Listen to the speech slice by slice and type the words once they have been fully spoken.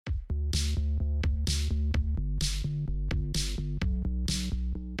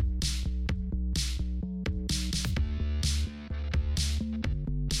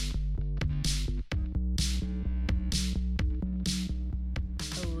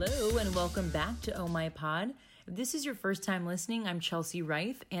Hello and welcome back to Oh My Pod. If this is your first time listening, I'm Chelsea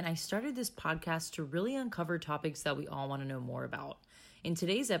Reif, and I started this podcast to really uncover topics that we all want to know more about. In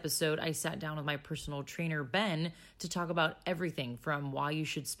today's episode, I sat down with my personal trainer, Ben, to talk about everything from why you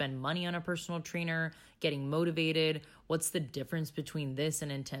should spend money on a personal trainer, getting motivated, what's the difference between this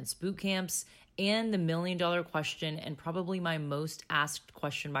and intense boot camps, and the $1 million question, and probably my most asked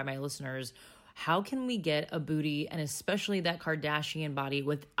question by my listeners: how can we get a booty, and especially that Kardashian body,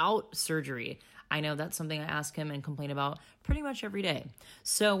 without surgery? I know that's something I ask him and complain about pretty much every day.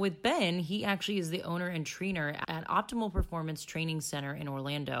 So with Ben, he actually is the owner and trainer at Optimal Performance Training Center in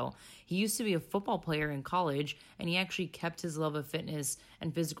Orlando. He used to be a football player in college, and he actually kept his love of fitness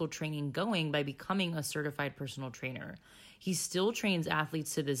and physical training going by becoming a certified personal trainer. He still trains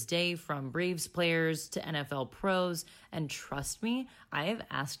athletes to this day, from Braves players to NFL pros, and trust me, I have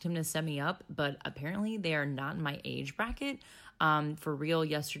asked him to set me up, but apparently they are not in my age bracket. For real,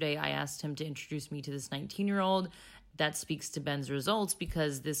 yesterday I asked him to introduce me to this 19-year-old. That speaks to Ben's results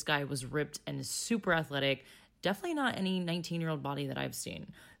because this guy was ripped and super athletic. Definitely not any 19-year-old body that I've seen.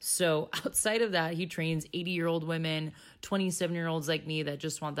 So outside of that, he trains 80-year-old women, 27-year-olds like me that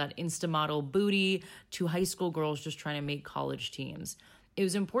just want that Insta model booty, to high school girls just trying to make college teams. It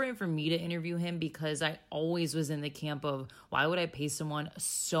was important for me to interview him because I always was in the camp of, why would I pay someone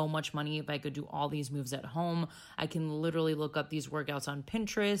so much money if I could do all these moves at home? I can literally look up these workouts on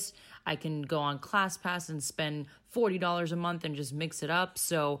Pinterest. I can go on ClassPass and spend $40 a month and just mix it up.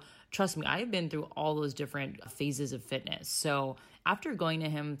 So trust me, I've been through all those different phases of fitness. So after going to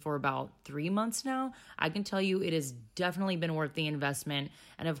him for about 3 months now, I can tell you it has definitely been worth the investment.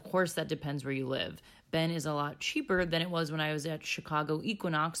 And of course, that depends where you live. Ben is a lot cheaper than it was when I was at Chicago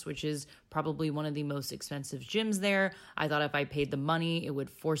Equinox, which is probably one of the most expensive gyms there. I thought if I paid the money, it would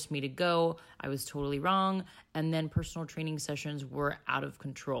force me to go. I was totally wrong. And then personal training sessions were out of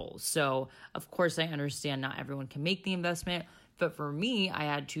control. So of course, I understand not everyone can make the investment, but for me, I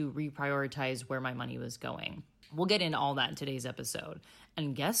had to reprioritize where my money was going. We'll get into all that in today's episode.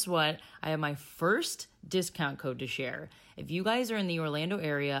 And guess what? I have my first discount code to share. If you guys are in the Orlando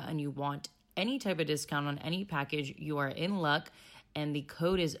area and you want any type of discount on any package, you are in luck. And the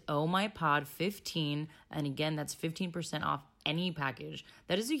code is OhMyPod15. And again, that's 15% off any package.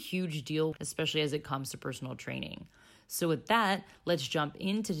 That is a huge deal, especially as it comes to personal training. So with that, let's jump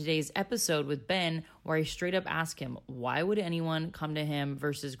into today's episode with Ben, where I straight up ask him, why would anyone come to him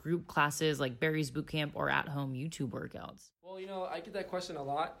versus group classes like Barry's Bootcamp or at-home YouTube workouts? Well, I get that question a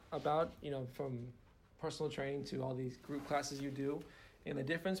lot about, from personal training to all these group classes you do. And the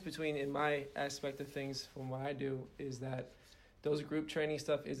difference between, in my aspect of things, from what I do, is that those group training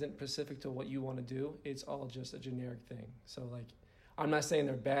stuff isn't specific to what you want to do. It's all just a generic thing. So, I'm not saying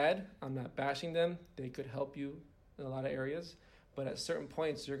they're bad. I'm not bashing them. They could help you in a lot of areas. But at certain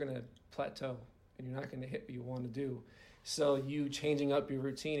points, you're going to plateau, and you're not going to hit what you want to do. So you changing up your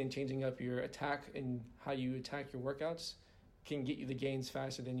routine and changing up your attack and how you attack your workouts can get you the gains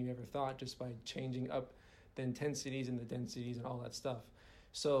faster than you ever thought, just by changing up the intensities and the densities and all that stuff.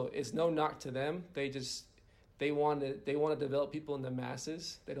 So it's no knock to them. They want to develop people in the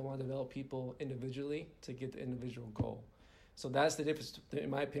masses. They don't want to develop people individually to get the individual goal. So that's the difference, in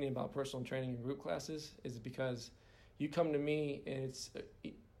my opinion, about personal training and group classes, is because you come to me and it's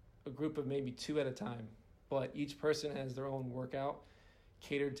a group of maybe 2 at a time, but each person has their own workout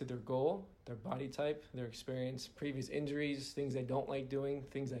catered to their goal, their body type, their experience, previous injuries, things they don't like doing,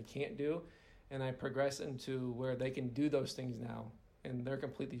 things they can't do. And I progress into where they can do those things now, and they're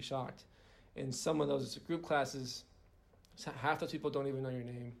completely shocked. In some of those group classes, half the people don't even know your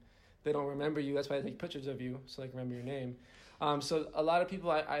name. They don't remember you. That's why they take pictures of you, so they can remember your name. So a lot of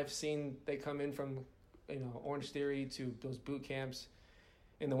people I've seen, they come in from Orange Theory to those boot camps,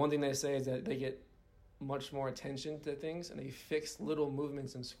 and the one thing they say is that they get much more attention to things, and they fix little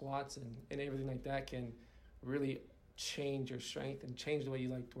movements and squats and everything like that can really change your strength and change the way you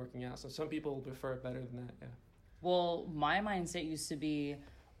like working out. So some people prefer it better than that. Yeah. Well, my mindset used to be,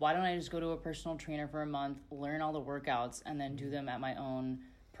 why don't I just go to a personal trainer for a month, learn all the workouts, and then do them at my own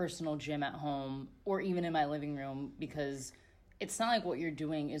personal gym at home or even in my living room? Because it's not like what you're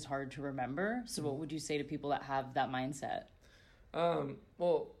doing is hard to remember. So what would you say to people that have that mindset?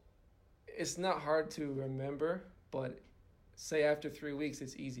 Well, it's not hard to remember, but say after 3 weeks,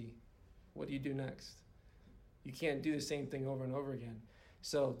 it's easy. What do you do next? You can't do the same thing over and over again.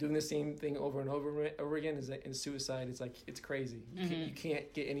 So doing the same thing over and over again is in suicide. It's crazy. You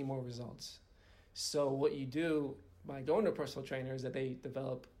can't get any more results. So what you do by going to a personal trainer is that they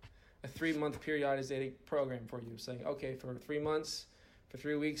develop a 3-month periodic program for you, saying, okay, for 3 months, for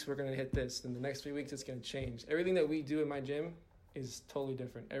 3 weeks, we're going to hit this. Then the next 3 weeks, it's going to change. Everything that we do in my gym is totally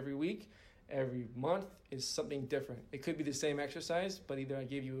different. Every week, every month is something different. It could be the same exercise, but either I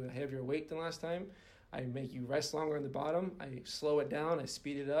give you a heavier weight than last time, I make you rest longer on the bottom, I slow it down, I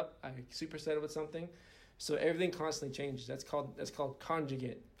speed it up, I superset it with something. So everything constantly changes. That's called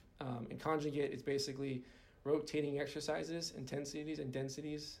conjugate. And conjugate is basically rotating exercises, intensities and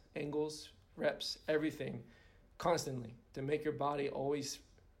densities, angles, reps, everything constantly to make your body always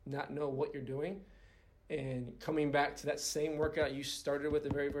not know what you're doing, and coming back to that same workout you started with the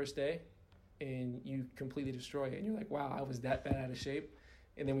very first day and you completely destroy it. And you're like, wow, I was that bad out of shape.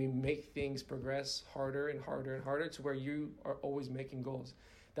 And then we make things progress harder and harder and harder to where you are always making goals.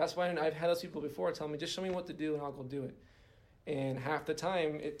 That's why I've had those people before tell me, just show me what to do and I'll go do it. And half the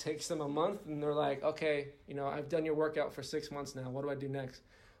time it takes them a month and they're like, okay, I've done your workout for 6 months now. What do I do next?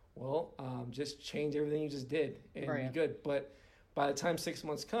 Well, just change everything you just did and be good. But by the time 6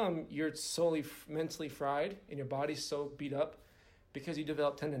 months come, you're solely mentally fried and your body's so beat up because you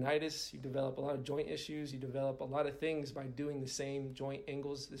develop tendonitis, you develop a lot of joint issues, you develop a lot of things by doing the same joint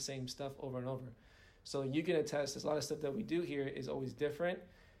angles, the same stuff over and over. So you can attest, there's a lot of stuff that we do here is always different.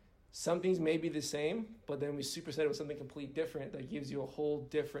 Some things may be the same, but then we superset it with something completely different that gives you a whole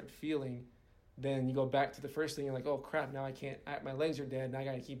different feeling. Then you go back to the first thing, you're like, oh crap, now I can't, my legs are dead, now I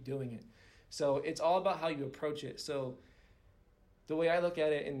gotta keep doing it. So it's all about how you approach it. So the way I look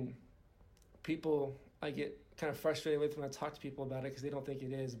at it, and people I get kind of frustrated with when I talk to people about it because they don't think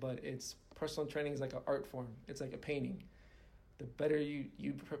it is, but it's personal training is like an art form. It's like a painting. The better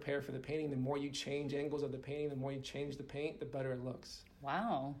you prepare for the painting, the more you change angles of the painting, the more you change the paint, the better it looks.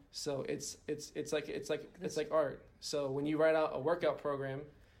 Wow. So it's like art. So when you write out a workout program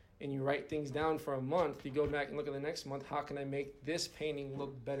and you write things down for a month, you go back and look at the next month, how can I make this painting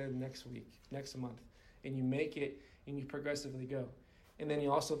look better next week, next month? And you make it and you progressively go. And then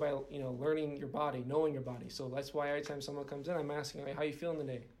you also, by learning your body, knowing your body. So that's why every time someone comes in, I'm asking, how you feeling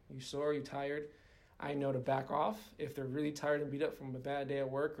today? You sore? Are you tired? I know to back off if they're really tired and beat up from a bad day at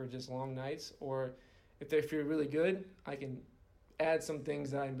work or just long nights. Or if they feel really good, I can add some things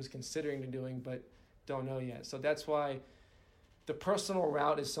that I was considering doing but don't know yet. So that's why the personal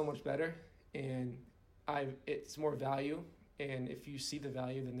route is so much better, and it's more value. And if you see the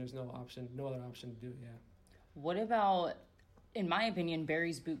value, then there's no other option to do. Yeah. What about, in my opinion,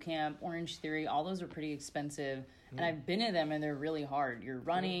 Barry's Bootcamp, Orange Theory, all those are pretty expensive. Mm-hmm. And I've been to them and they're really hard. You're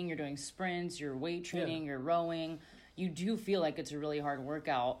running, you're doing sprints, you're weight training, you're rowing. You do feel like it's a really hard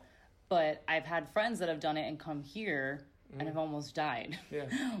workout. But I've had friends that have done it and come here and have almost died. Yeah.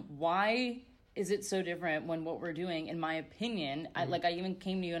 Why is it so different when what we're doing, in my opinion, I even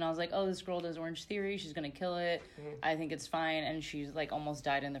came to you and I was like, oh, this girl does Orange Theory. She's going to kill it. I think it's fine. And she's like almost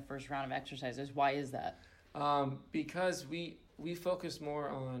died in the first round of exercises. Why is that? Because we focus more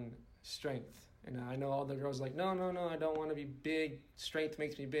on strength. And I know all the girls are like, no, I don't want to be big. Strength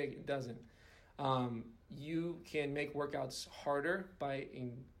makes me big. It doesn't. You can make workouts harder by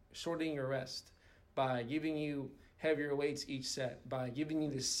shortening your rest, by giving you heavier weights each set, by giving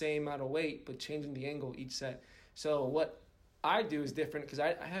you the same amount of weight but changing the angle each set. So what I do is different, because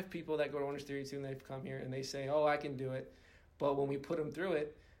I have people that go to Orange Theory too, and they've come here and they say, oh, I can do it. But when we put them through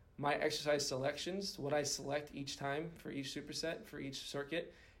it, my exercise selections, what I select each time for each superset, for each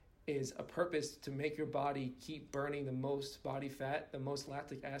circuit, is a purpose to make your body keep burning the most body fat, the most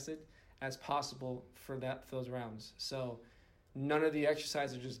lactic acid as possible for those rounds. So none of the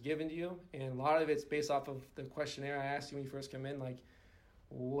exercises are just given to you, and a lot of it's based off of the questionnaire I asked you when you first come in, like,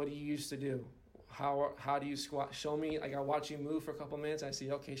 what do you used to do? How do you squat? Show me. Like, I watch you move for a couple minutes, and I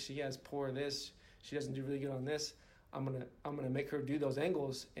see, okay, she has poor this, she doesn't do really good on this. I'm gonna make her do those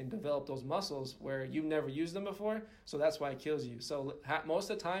angles and develop those muscles where you've never used them before. So that's why it kills you. So most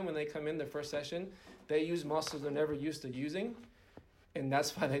of the time when they come in their first session, they use muscles they're never used to using, and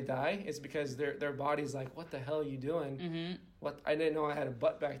that's why they die. It's because their body's like, what the hell are you doing? Mm-hmm. What, I didn't know I had a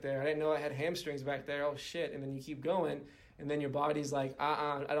butt back there. I didn't know I had hamstrings back there. Oh shit! And then you keep going, and then your body's like,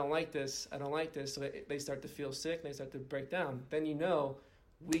 I don't like this. I don't like this. So they start to feel sick. And they start to break down. Then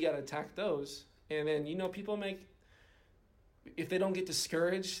we gotta attack those. And then people make. If they don't get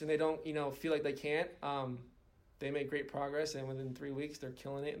discouraged and they don't, feel like they can't, they make great progress, and within 3 weeks they're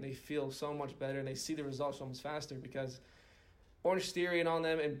killing it, and they feel so much better, and they see the results so much faster, because Orange Theory and all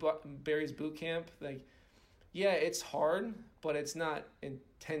them and Barry's Bootcamp, it's hard, but it's not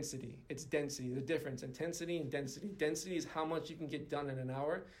intensity, it's density. The difference, intensity and density. Density is how much you can get done in an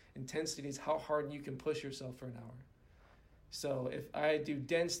hour. Intensity is how hard you can push yourself for an hour. So if I do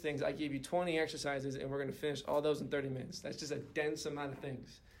dense things, I give you 20 exercises and we're going to finish all those in 30 minutes. That's just a dense amount of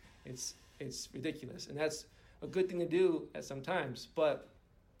things. It's ridiculous. And that's a good thing to do at some times. But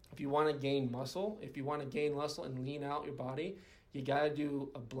if you want to gain muscle, and lean out your body, you got to do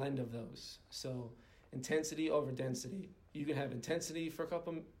a blend of those. So intensity over density. You can have intensity for a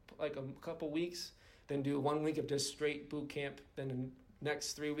couple weeks, then do 1 week of just straight boot camp, then the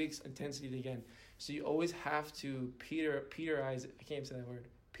next 3 weeks intensity again. So you always have to Peterize it. I can't say that word.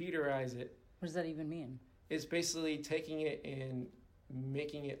 Peterize it. What does that even mean? It's basically taking it and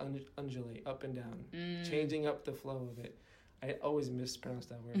making it undulate up and down, changing up the flow of it. I always mispronounce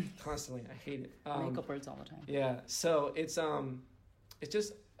that word constantly. I hate it. I make up words all the time. Yeah, so it's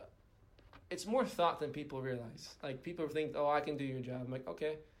more thought than people realize. Like, people think, oh, I can do your job. I'm like,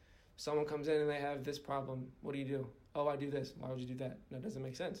 okay. Someone comes in and they have this problem. What do you do? Oh, I do this. Why would you do that? That doesn't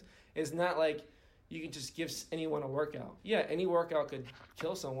make sense. It's not like you can just give anyone a workout. Yeah, any workout could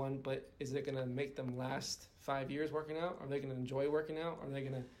kill someone, but is it going to make them last 5 years working out? Are they going to enjoy working out? Are they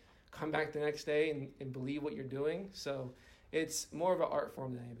going to come back the next day and believe what you're doing? So it's more of an art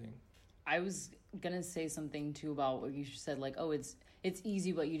form than anything. I was going to say something, too, about what you said, like, oh, it's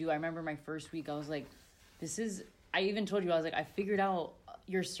easy what you do. I remember my first week, I was like, I even told you, I was like, I figured out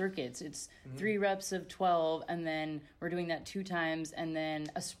your circuits. It's 3 reps of 12, and then we're doing that 2 times, and then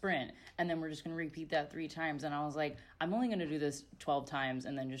a sprint, and then we're just going to repeat that 3 times. And I was like, I'm only going to do this 12 times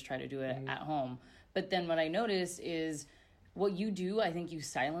and then just try to do it at home. But then what I noticed is what you do, I think you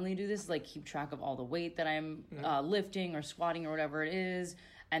silently do this, like keep track of all the weight that I'm lifting or squatting or whatever it is.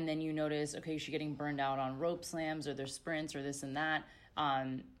 And then you notice, okay, she's getting burned out on rope slams or their sprints or this and that.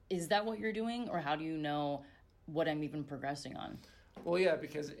 Is that what you're doing, or how do you know what I'm even progressing on? Well, yeah,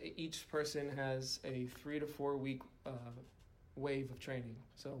 because each person has a 3 to 4 week wave of training.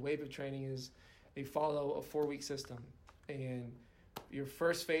 So a wave of training is they follow a 4-week system. And your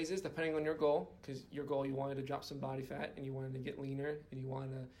first phases, depending on your goal, because your goal, you wanted to drop some body fat and you wanted to get leaner and you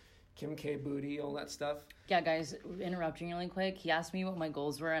wanted to Kim K booty, all that stuff. Yeah, guys, interrupting really quick. He asked me what my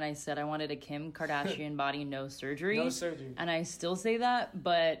goals were, and I said I wanted a Kim Kardashian body, no surgery. No surgery. And I still say that,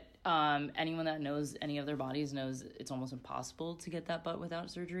 but anyone that knows any of their bodies knows it's almost impossible to get that butt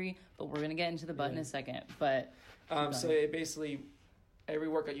without surgery. But we're going to get into the butt in a second. But so it basically, every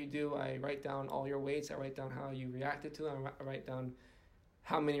workout you do, I write down all your weights. I write down how you reacted to them. I write down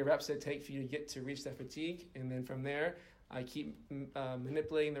how many reps it take for you to get to reach that fatigue. And then from there, I keep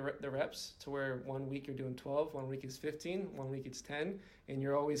manipulating the reps to where 1 week you're doing 12, 1 week is 15, 1 week it's 10, and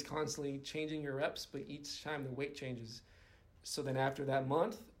you're always constantly changing your reps, but each time the weight changes. So then after that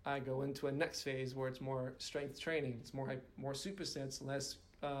month, I go into a next phase where it's more strength training. It's more supersets, less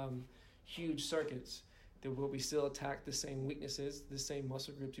huge circuits. There will be still attack the same weaknesses, the same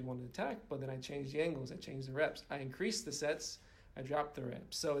muscle groups you want to attack, but then I change the angles, I change the reps. I increase the sets, I drop the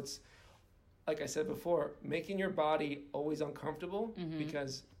reps. So it's, like I said before, making your body always uncomfortable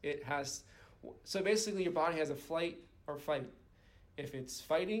because it has... So basically your body has a flight or fight. If it's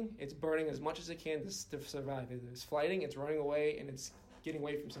fighting, it's burning as much as it can to survive. If it's fighting, it's running away and it's getting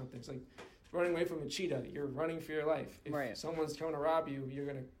away from something. It's like running away from a cheetah. You're running for your life. If someone's trying to rob you, you're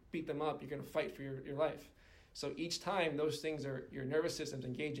going to beat them up. You're going to fight for your life. So each time those things are, your nervous system's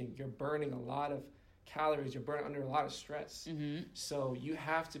engaging. You're burning a lot of calories. You're burning under a lot of stress. So you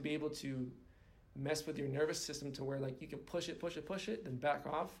have to be able to mess with your nervous system to where, like, you can push it, then back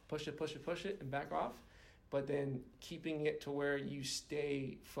off, push it, and back off. But then keeping it to where you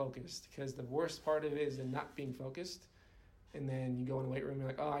stay focused, because the worst part of it is the not being focused. And then you go in the weight room, you're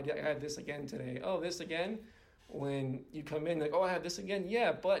like, oh, I had this again today. Oh, this again? When you come in, like, oh, I had this again?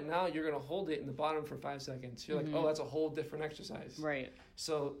 Yeah, but now you're going to hold it in the bottom for 5 seconds. You're like, oh, that's a whole different exercise. Right.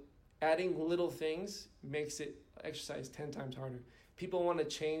 So adding little things makes it exercise 10 times harder. People want to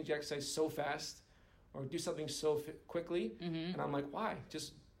change the exercise so fast or do something so quickly. And I'm like, why?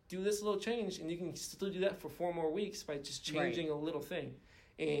 Just do this little change, and you can still do that for 4 more weeks by just changing a little thing.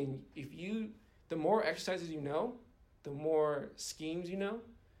 And the more exercises you know, the more schemes you know,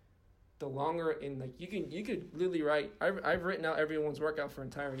 the longer, and like you could literally write. I've written out everyone's workout for an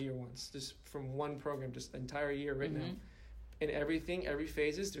entire year once, just from one program, just the entire year written out. And everything, every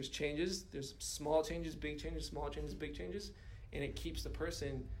phases, there's changes. There's small changes, big changes, small changes, big changes, and it keeps the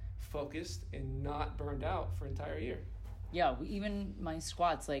person focused and not burned out for an entire year. Yeah, even my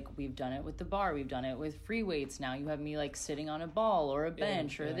squats, like, we've done it with the bar, we've done it with free weights. Now you have me, like, sitting on a ball or a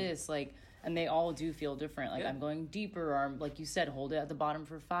bench or this, like, and they all do feel different. Like, I'm going deeper, or, like you said, hold it at the bottom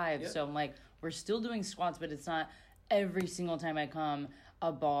for 5. So I'm like, we're still doing squats, but it's not every single time I come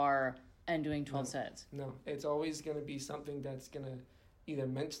a bar and doing 12 sets. No, it's always going to be something that's going to either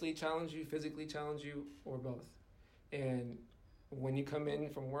mentally challenge you, physically challenge you, or both. And when you come in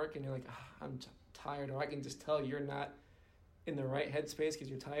from work and you're like, I'm tired, or I can just tell you're not in the right headspace because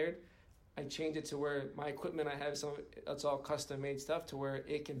you're tired, I change it to where my equipment, I have it's all custom made stuff to where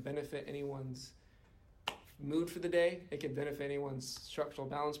it can benefit anyone's mood for the day. It can benefit anyone's structural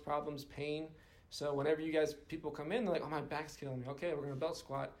balance problems, pain. So whenever people come in, they're like, oh, my back's killing me. Okay, we're going to belt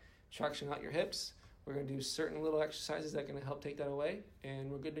squat, traction out your hips. We're going to do certain little exercises that are going to help take that away,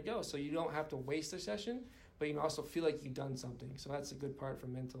 and we're good to go. So you don't have to waste a session, but you also feel like you've done something. So that's a good part for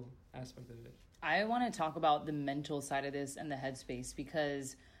mental aspect of it. I want to talk about the mental side of this and the headspace,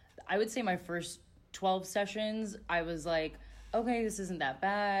 because I would say my first 12 sessions, I was like, okay, this isn't that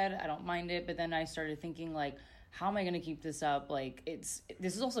bad. I don't mind it. But then I started thinking, like, how am I going to keep this up? Like,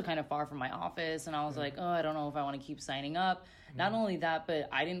 this is also kind of far from my office. And I was like, oh, I don't know if I want to keep signing up. Not only that, but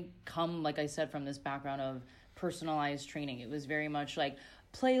I didn't come, like I said, from this background of personalized training. It was very much like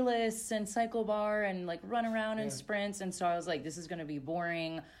playlists and cycle bar and like run around and sprints. And so I was like, this is going to be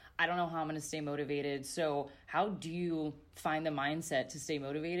boring. I don't know how I'm going to stay motivated. So how do you find the mindset to stay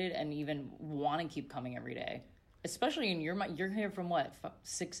motivated and even want to keep coming every day? Especially in you're here from what,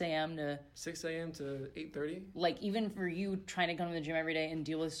 6 a.m. to 8:30. Like, even for you trying to come to the gym every day and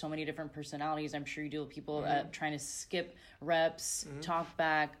deal with so many different personalities, I'm sure you deal with people trying to skip reps, talk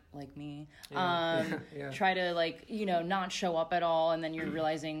back like me, try to, like, not show up at all, and then you're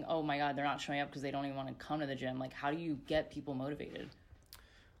realizing, oh my God, they're not showing up because they don't even want to come to the gym. Like, how do you get people motivated?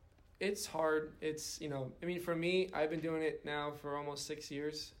 It's hard. It's, for me, I've been doing it now for almost 6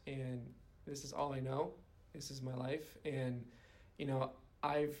 years, and this is all I know. This is my life. And,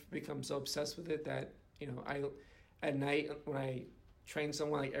 I've become so obsessed with it that, at night when I train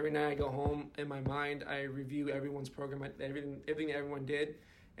someone, like every night I go home, in my mind, I review everyone's program, everything that everyone did.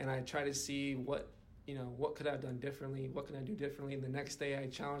 And I try to see what could I have done differently? What can I do differently? And the next day I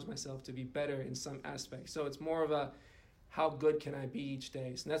challenge myself to be better in some aspect. So it's more of a, how good can I be each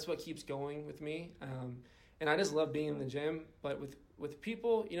day? So that's what keeps going with me. And I just love being in the gym. But with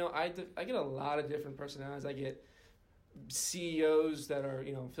people, I get a lot of different personalities. I get CEOs that are,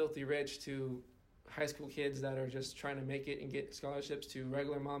 filthy rich, to high school kids that are just trying to make it and get scholarships, to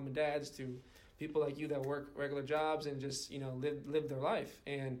regular mom and dads, to people like you that work regular jobs and just, live their life.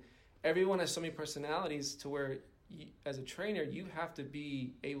 And everyone has so many personalities to where as a trainer, you have to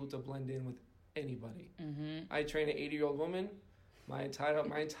be able to blend in with anybody. I train an 80-year-old woman. My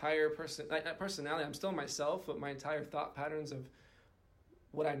entire personality, I'm still myself, but my entire thought patterns of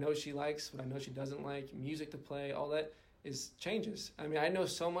what I know she likes, what I know she doesn't like, music to play, all that changes. I mean, I know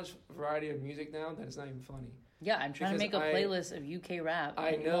so much variety of music now that it's not even funny. Yeah, I'm trying to make a playlist of UK rap.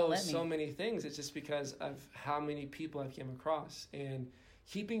 I know so many things. It's just because of how many people I've came across. And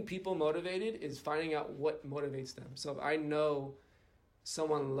keeping people motivated is finding out what motivates them. So if I know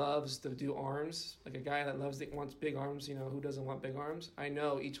someone loves to do arms, like a guy that wants big arms, who doesn't want big arms? I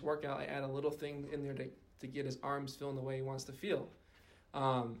know each workout I add a little thing in there to get his arms feeling the way he wants to feel.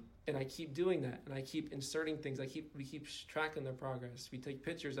 And I keep doing that, and I keep inserting things. We keep tracking their progress. We take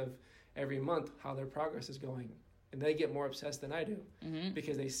pictures of every month how their progress is going, and they get more obsessed than I do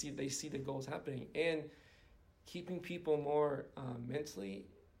because they see the goals happening. And keeping people more mentally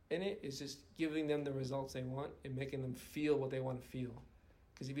in it is just giving them the results they want and making them feel what they want to feel.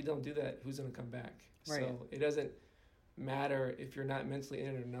 Because if you don't do that, who's going to come back? Right. So it doesn't matter if you're not mentally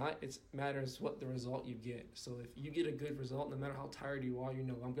in it or not. It matters what the result you get. So if you get a good result, no matter how tired you are,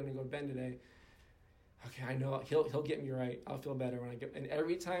 I'm going to go to bed today. Okay, I know he'll get me right. I'll feel better when I get. And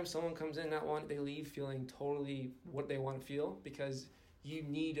every time someone comes in that one, they leave feeling totally what they want to feel, because you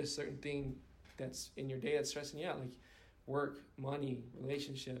need a certain thing that's in your day that's stressing you out, like work, money,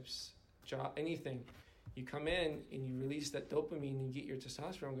 relationships, job, anything. You come in and you release that dopamine and you get your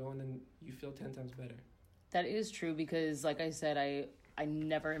testosterone going, and you feel 10 times better. That is true, because like I said, I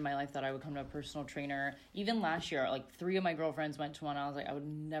never in my life thought I would come to a personal trainer. Even last year, like 3 of my girlfriends went to one. I was like, I would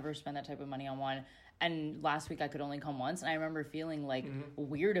never spend that type of money on one. And last week I could only come once, and I remember feeling like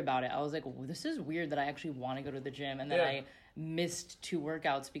weird about it. I was like, well, this is weird that I actually want to go to the gym, and then I missed 2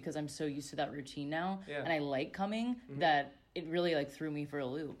 workouts because I'm so used to that routine now, and I like coming that it really like threw me for a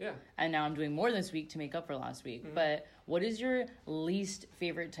loop. Yeah. And now I'm doing more this week to make up for last week. But what is your least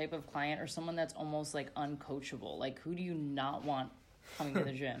favorite type of client, or someone that's almost like uncoachable? Like, who do you not want coming to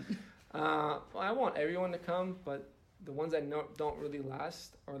the gym? Well, I want everyone to come, but the ones that don't really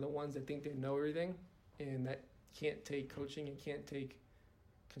last are the ones that think they know everything and that can't take coaching and can't take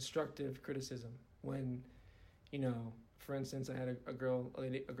constructive criticism. When, for instance, I had a girl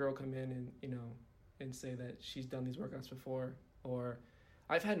come in and, and say that she's done these workouts before, or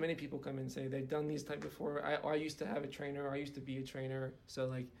I've had many people come in and say they've done these type before. I used to have a trainer, or I used to be a trainer. So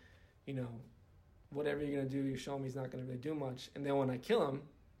like, whatever you're going to do, you show me he's not going to really do much. And then when I kill him,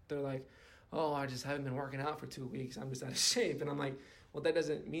 they're like, oh, I just haven't been working out for 2 weeks. I'm just out of shape. And I'm like, well, that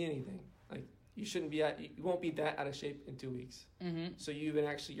doesn't mean anything. Like, you won't be that out of shape in 2 weeks. Mm-hmm. So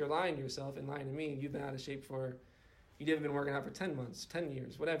you're lying to yourself and lying to me. You've been out of shape you haven't been working out for 10 months, 10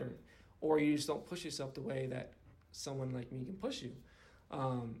 years, whatever. Or you just don't push yourself the way that someone like me can push you.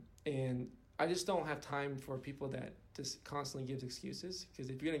 And I just don't have time for people that just constantly give excuses, because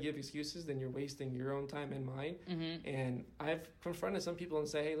if you're going to give excuses, then you're wasting your own time and mine. Mm-hmm. And I've confronted some people and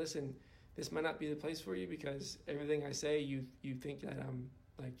say, hey, listen, this might not be the place for you, because everything I say, you think that I'm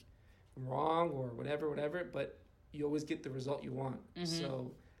like wrong or whatever, but you always get the result you want. Mm-hmm.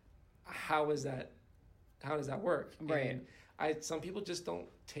 So how does that work? Right. And some people just don't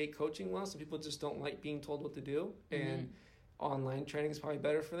take coaching well. Some people just don't like being told what to do. Mm-hmm. And online training is probably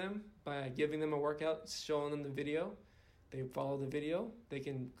better for them. By giving them a workout, showing them the video, they follow the video, they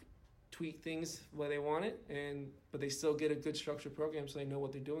can tweak things where they want it, but they still get a good structured program, so they know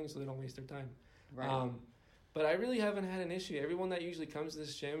what they're doing, so they don't waste their time. Right. But I really haven't had an issue. Everyone that usually comes to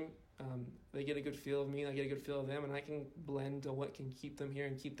this gym, they get a good feel of me, I get a good feel of them, and I can blend to what can keep them here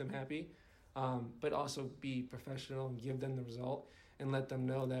and keep them happy, but also be professional and give them the result and let them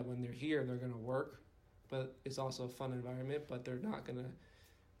know that when they're here, they're going to work, but it's also a fun environment, but they're not going to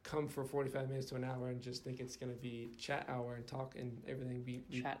come for 45 minutes to an hour and just think it's going to be chat hour and talk and everything.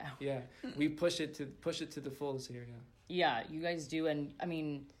 Chat hour. Yeah, we push it to the fullest here. Yeah, you guys do. And I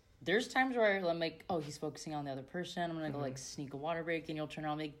mean, there's times where I'm like, oh, he's focusing on the other person. I'm going to go like sneak a water break, and you'll turn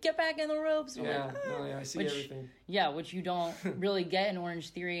around and be like, get back in the ropes. And Yeah, I see everything. Yeah, which you don't really get in Orange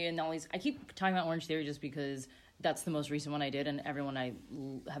Theory. And all these, I keep talking about Orange Theory just because that's the most recent one I did, and everyone I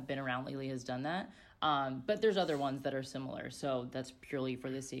have been around lately has done that. But there's other ones that are similar, so that's purely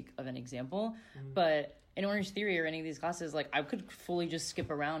for the sake of an example. Mm-hmm. But in Orange Theory or any of these classes, like, I could fully just skip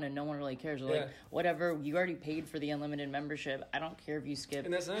around and no one really cares. Like, whatever, you already paid for the unlimited membership. I don't care if you skip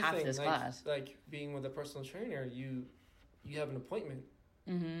half this class. Like being with a personal trainer, you have an appointment.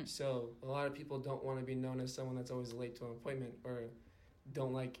 Mm-hmm. So a lot of people don't want to be known as someone that's always late to an appointment, or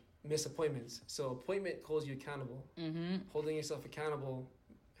don't like miss appointments. So appointment holds you accountable. Mm-hmm. Holding yourself accountable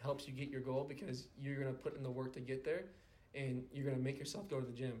helps you get your goal, because you're going to put in the work to get there, and you're going to make yourself go to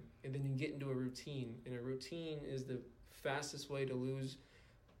the gym, and then you get into a routine, and a routine is the fastest way to lose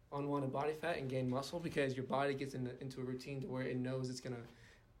unwanted body fat and gain muscle, because your body gets into a routine to where it knows it's going to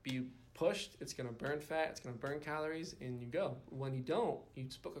be pushed, it's going to burn fat, it's going to burn calories, and you go. When you don't, you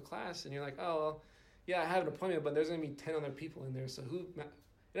just book a class and you're like, oh, well, yeah, I have an appointment, but there's going to be 10 other people in there, so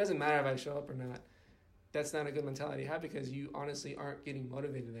it doesn't matter if I show up or not. That's not a good mentality to have, because you honestly aren't getting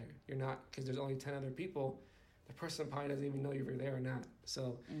motivated there. You're not, because there's only 10 other people. The person probably doesn't even know if you're there or not.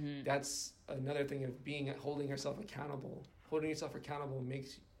 So that's another thing of holding yourself accountable. Holding yourself accountable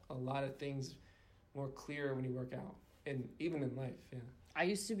makes a lot of things more clear when you work out, and even in life. Yeah. I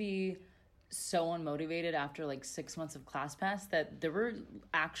used to be so unmotivated after like 6 months of ClassPass that there were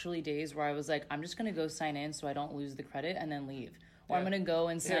actually days where I was like, I'm just going to go sign in so I don't lose the credit and then leave. Or I'm going to go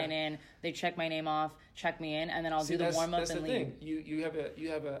and sign in. They check my name off, check me in, and then I'll do the warm up and leave. Thing. You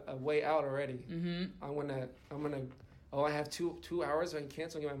have a way out already. Mm-hmm. I'm gonna. Oh, I have 2 hours. I can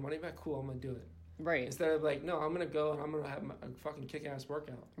cancel and get my money back. Cool, I'm gonna do it. Right. Instead of like, no, I'm gonna go and I'm gonna have a fucking kick-ass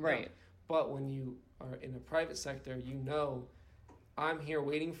workout. Right. No. But when you are in the private sector, you know, I'm here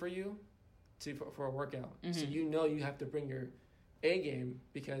waiting for you for a workout. Mm-hmm. So you know you have to bring your A game,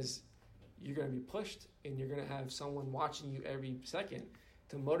 because you're going to be pushed, and you're going to have someone watching you every second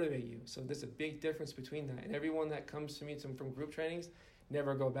to motivate you. So there's a big difference between that. And everyone that comes to me from group trainings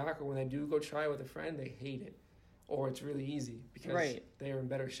never go back, or when they do go try with a friend, they hate it. Or it's really easy, because they are in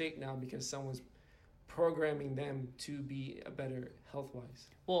better shape now, because someone's programming them to be a better health-wise.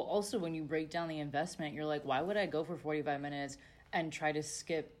 Well, also when you break down the investment, you're like, why would I go for 45 minutes and try to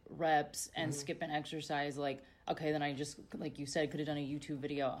skip reps and skip an exercise? Like, okay, then I just, like you said, could have done a YouTube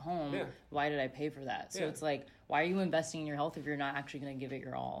video at home. Yeah. Why did I pay for that? So it's like, why are you investing in your health if you're not actually going to give it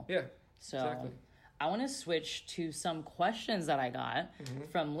your all? Yeah, so exactly. I want to switch to some questions that I got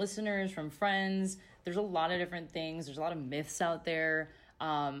from listeners, from friends. There's a lot of different things. There's a lot of myths out there,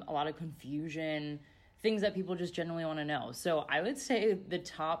 a lot of confusion, things that people just genuinely want to know. So I would say the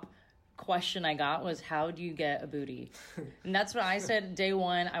top question I got was, how do you get a booty? And that's what I said day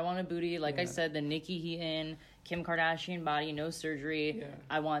one. I want a booty. Like I said, the Nikki Heaton, Kim Kardashian body, no surgery. Yeah.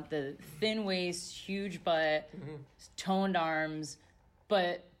 I want the thin waist, huge butt, toned arms.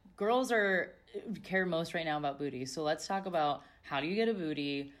 But girls care most right now about booty. So let's talk about, how do you get a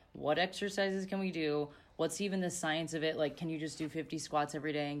booty? What exercises can we do? What's even the science of it? Like, can you just do 50 squats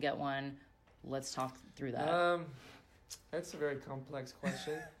every day and get one? Let's talk through that. That's a very complex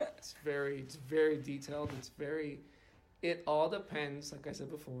question. It's very detailed. It all depends, like I said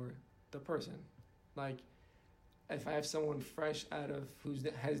before, the person. Like, if I have someone fresh out of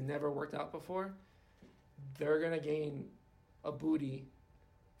has never worked out before, they're gonna gain a booty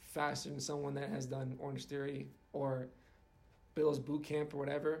faster than someone that has done Orange Theory or Bill's Boot Camp or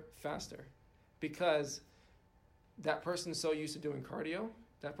whatever faster, because that person's so used to doing cardio,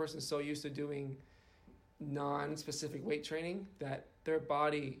 that person's so used to doing non-specific weight training that their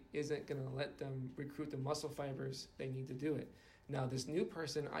body isn't going to let them recruit the muscle fibers they need to do it. Now, this new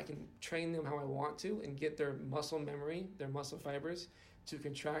person, I can train them how I want to and get their muscle memory, their muscle fibers to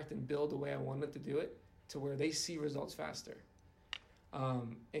contract and build the way I want it to do it, to where they see results faster.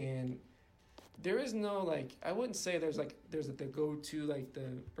 And there is no, like, I wouldn't say there's the go-to, like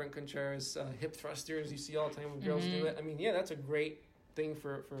the Brent Contreras hip thrusters you see all the time when girls do it. I mean, yeah, that's a great thing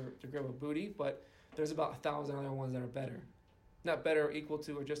to grab a booty, but there's about 1,000 other ones that are better. Not better or equal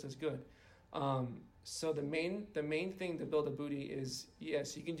to or just as good. So the main thing to build a booty is,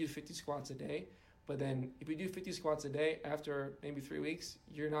 yes, you can do 50 squats a day, but then if you do 50 squats a day, after maybe 3 weeks,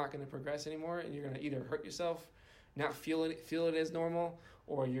 you're not going to progress anymore, and you're going to either hurt yourself, not feel it as normal,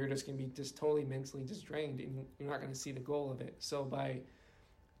 or you're just going to be just totally mentally just drained, and you're not going to see the goal of it. So by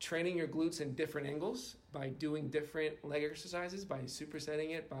training your glutes in different angles, by doing different leg exercises, by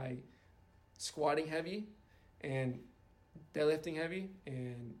supersetting it, by squatting heavy and deadlifting heavy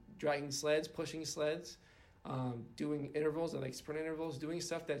and dragging sleds, pushing sleds, doing intervals like sprint intervals, doing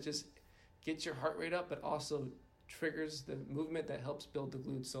stuff that just gets your heart rate up but also triggers the movement that helps build the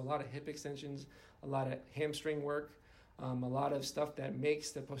glutes. So a lot of hip extensions, a lot of hamstring work, a lot of stuff that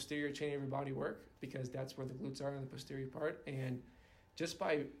makes the posterior chain of your body work, because that's where the glutes are in the posterior part. And just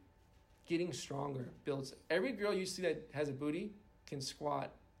by getting stronger builds. Every girl you see that has a booty can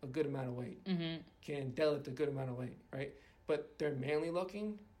squat a good amount of weight, can deadlift a good amount of weight, right? But they're manly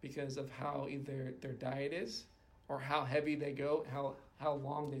looking because of how either their diet is or how heavy they go, how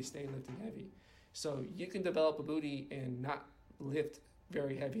long they stay lifting heavy. So you can develop a booty and not lift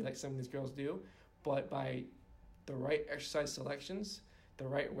very heavy like some of these girls do, but by the right exercise selections, the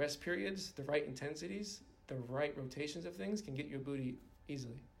right rest periods, the right intensities, the right rotations of things can get you a booty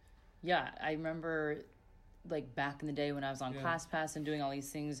easily. Yeah, I remember like back in the day when I was on ClassPass and doing all these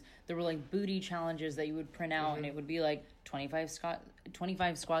things, there were like booty challenges that you would print out, and it would be like 25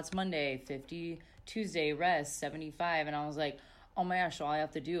 squats Monday, 50 Tuesday, rest 75, and I was like, oh my gosh, all I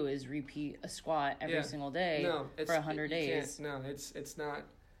have to do is repeat a squat every single day for 100 days. It's not.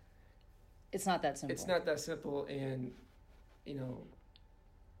 It's not that simple. It's not that simple, and you know,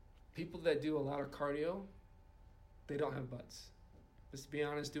 people that do a lot of cardio, they don't have butts. Just to be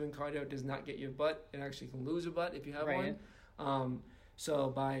honest, doing cardio does not get you a butt. It actually can lose a butt if you have one. So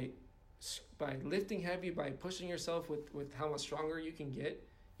by lifting heavy, by pushing yourself with how much stronger you can get,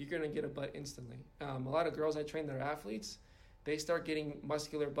 you're going to get a butt instantly. A lot of girls I train that are athletes, they start getting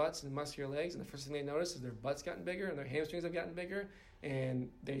muscular butts and muscular legs, and the first thing they notice is their butt's gotten bigger and their hamstrings have gotten bigger, and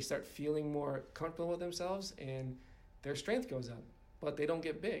they start feeling more comfortable with themselves, and their strength goes up, but they don't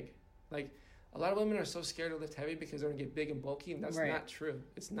get big. Like, a lot of women are so scared to lift heavy because they're going to get big and bulky, and that's not true.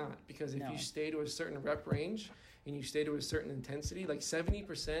 It's not, because if you stay to a certain rep range and you stay to a certain intensity, like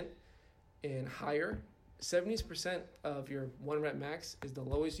 70% and higher, 70% of your 1 rep max is the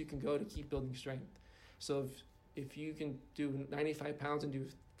lowest you can go to keep building strength. So if you can do 95 pounds and do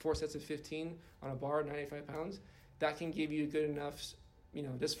 4 sets of 15 on a bar, 95 pounds, that can give you a good enough, you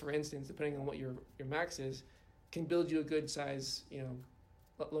know, just for instance, depending on what your max is, can build you a good size, you know,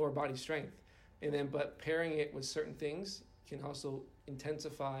 lower body strength. And then, but pairing it with certain things can also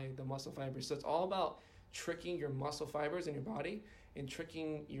intensify the muscle fibers. So it's all about tricking your muscle fibers in your body and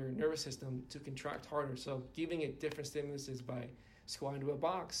tricking your nervous system to contract harder. So giving it different stimuluses by squatting to a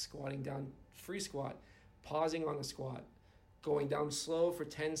box, squatting down free squat, pausing on the squat, going down slow for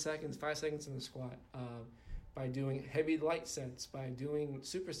 10 seconds, 5 seconds in the squat, by doing heavy light sets, by doing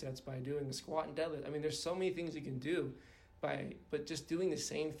supersets, by doing the squat and deadlift. I mean, there's so many things you can do. But just doing the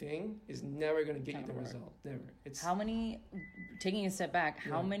same thing is never going to get you the result. Never. It's how many, taking a step back,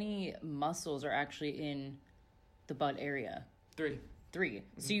 how many muscles are actually in the butt area? 3.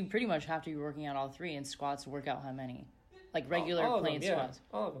 So you pretty much have to be working out all 3, and squats work out how many? Like regular all plain squats.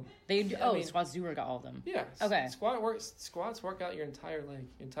 All of them. They do, squats do work out all of them. Yeah. Okay. Squats work out your entire leg,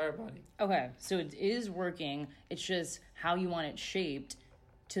 your entire body. Okay. So it is working. It's just how you want it shaped,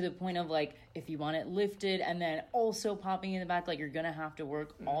 to the point of like, if you want it lifted and then also popping in the back, like you're going to have to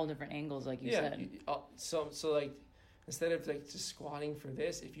work all different angles, like you said. So like, instead of like just squatting for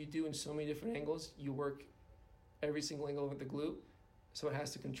this, if you do in so many different angles, you work every single angle with the glute, so it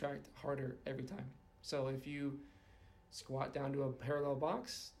has to contract harder every time. So if you squat down to a parallel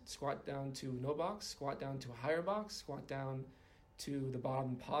box, squat down to no box, squat down to a higher box, squat down to the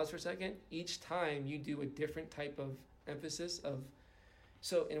bottom, pause for a second. Each time you do a different type of emphasis of.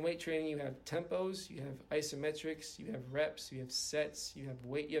 So in weight training, you have tempos, you have isometrics, you have reps, you have sets, you have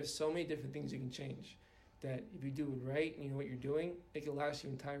weight, you have so many different things you can change that if you do it right and you know what you're doing, it can last you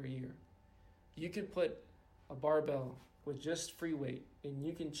an entire year. You could put a barbell with just free weight and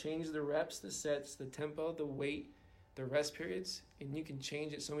you can change the reps, the sets, the tempo, the weight, the rest periods, and you can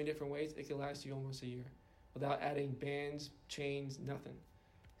change it so many different ways, it can last you almost a year without adding bands, chains, nothing.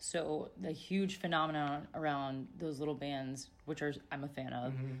 So the huge phenomenon around those little bands, which I'm a fan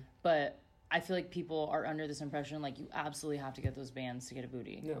of, but I feel like people are under this impression like you absolutely have to get those bands to get a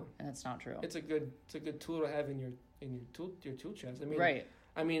booty. No, and that's not true. It's a good tool to have in your tool chest. I mean, right.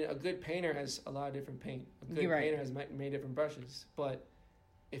 I mean, a good painter has a lot of different paint. A good painter has many different brushes, but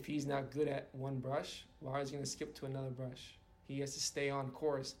if he's not good at one brush, why is he going to skip to another brush? He has to stay on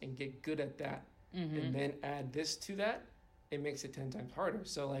course and get good at that, and then add this to that. It makes it 10 times harder.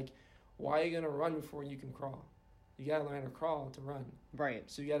 So, like, why are you going to run before you can crawl? You got to learn to crawl to run. Right.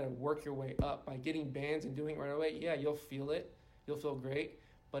 So you got to work your way up. By getting bands and doing it right away, yeah, you'll feel it. You'll feel great.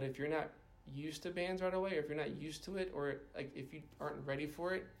 But if you're not used to bands right away, or if you're not used to it, or, like, if you aren't ready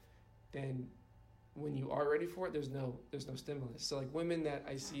for it, then when you are ready for it, there's no stimulus. So, like, women that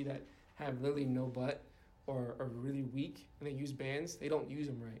I see that have literally no butt or are really weak and they use bands, they don't use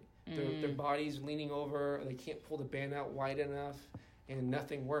them right. Their body's leaning over, or they can't pull the band out wide enough, and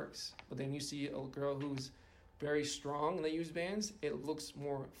nothing works. But then you see a girl who's very strong and they use bands, it looks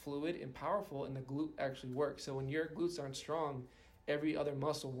more fluid and powerful, and the glute actually works. So when your glutes aren't strong, every other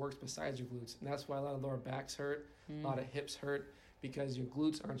muscle works besides your glutes. And that's why a lot of lower backs hurt, a lot of hips hurt, because your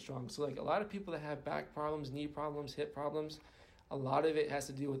glutes aren't strong. So, like, a lot of people that have back problems, knee problems, hip problems, a lot of it has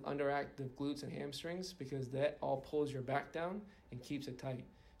to do with underactive glutes and hamstrings, because that all pulls your back down and keeps it tight.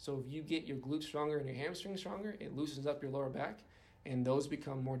 So if you get your glutes stronger and your hamstrings stronger, it loosens up your lower back, and those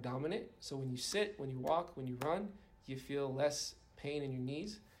become more dominant. So when you sit, when you walk, when you run, you feel less pain in your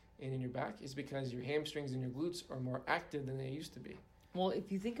knees and in your back. It's because your hamstrings and your glutes are more active than they used to be. Well,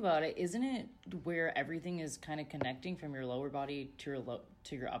 if you think about it, isn't it where everything is kind of connecting from your lower body to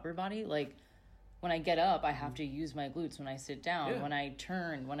your upper body? Like, when I get up, I have to use my glutes. When I sit down, when I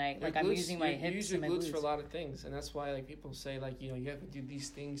turn, when I I'm using my hips. You use your glutes for a lot of things, and that's why, like, people say, like, you have to do these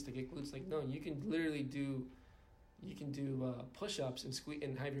things to get glutes. Like, no, you can literally do push-ups and squeeze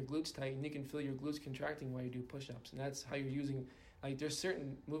and have your glutes tight, and you can feel your glutes contracting while you do push-ups, and that's how you're using. Like, there's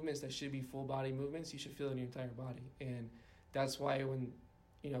certain movements that should be full body movements. You should feel it in your entire body, and that's why when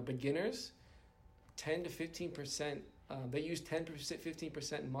beginners, 10 to 15%. They use 10%,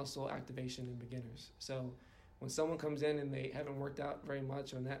 15% muscle activation in beginners. So when someone comes in and they haven't worked out very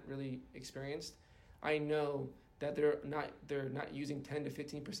much or not really experienced, I know that they're not using 10 to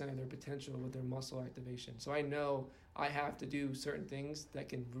 15% of their potential with their muscle activation. So I know I have to do certain things that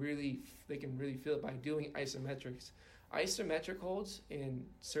they can really feel it by doing isometrics. Isometric holds in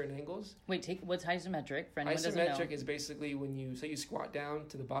certain angles. Wait, what's isometric? For anyone doesn't know. Isometric is basically when you squat down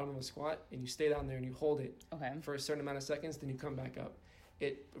to the bottom of a squat and you stay down there and you hold it for a certain amount of seconds, then you come back up.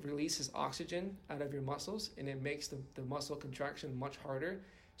 It releases oxygen out of your muscles, and it makes the muscle contraction much harder.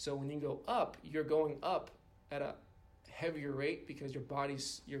 So when you go up, you're going up at a heavier rate because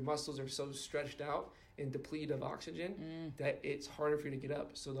your muscles are so stretched out and depleted of oxygen that it's harder for you to get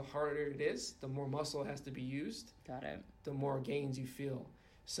up. So the harder it is, the more muscle has to be used. Got it. The more gains you feel.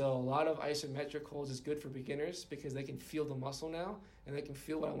 So a lot of isometric holds is good for beginners because they can feel the muscle now, and they can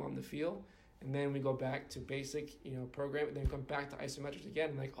feel what I want them to feel. And then we go back to basic, program, and then come back to isometrics again.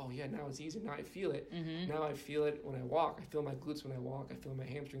 I'm like, oh yeah, now it's easier. Now I feel it. Now I feel it when I walk. I feel my glutes when I walk. I feel my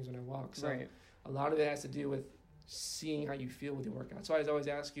hamstrings when I walk. So a lot of it has to do with seeing how you feel with your workout. So I always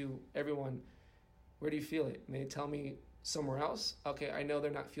ask everyone, where do you feel it? And they tell me somewhere else. Okay, I know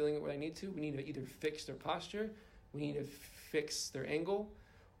they're not feeling it where I need to. We need to either fix their posture, we need to fix their angle,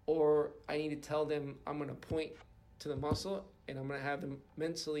 or I need to tell them I'm going to point to the muscle and I'm going to have them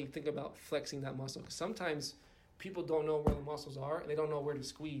mentally think about flexing that muscle. Because sometimes people don't know where the muscles are and they don't know where to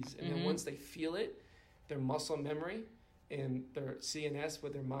squeeze. And then once they feel it, their muscle memory and their CNS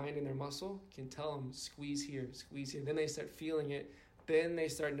with their mind and their muscle can tell them squeeze here, squeeze here. Then they start feeling it. Then they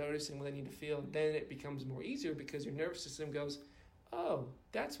start noticing what they need to feel. Then it becomes more easier because your nervous system goes, oh,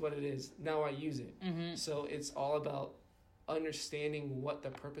 that's what it is. Now I use it. So it's all about understanding what the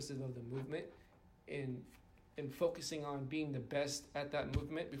purpose is of the movement and focusing on being the best at that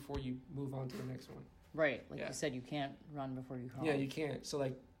movement before you move on to the next one. Right. Like you said, you can't run before you crawl. Yeah, you can't. So,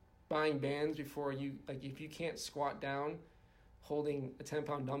 like, buying bands before you, like, if you can't squat down holding a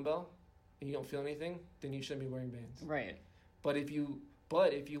 10-pound dumbbell and you don't feel anything, then you shouldn't be wearing bands. Right. But if you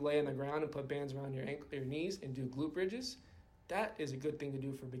lay on the ground and put bands around your knees and do glute bridges, that is a good thing to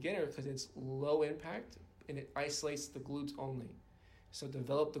do for beginner because it's low impact and it isolates the glutes only. So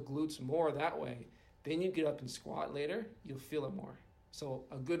develop the glutes more that way. Then you get up and squat later, you'll feel it more. So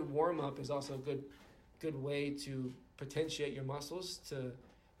a good warm-up is also a good way to potentiate your muscles to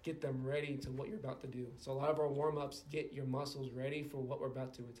get them ready to what you're about to do. So a lot of our warm-ups get your muscles ready for what we're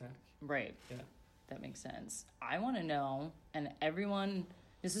about to attack. Right. Yeah. That makes sense. I want to know, and everyone,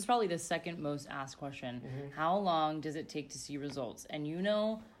 this is probably the second most asked question, how long does it take to see results? And you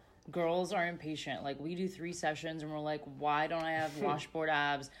know, girls are impatient. Like, we do 3 sessions and we're like, why don't I have washboard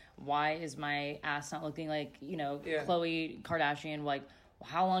abs? Why is my ass not looking like, Khloe Kardashian? Like,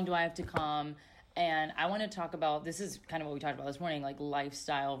 how long do I have to come? And I want to talk about, this is kind of what we talked about this morning, like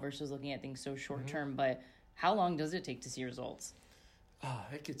lifestyle versus looking at things so short term, but how long does it take to see results?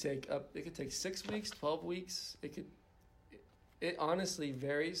 It could take 6 weeks, 12 weeks. It honestly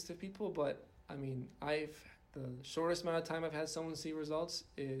varies to people, but I mean, the shortest amount of time I've had someone see results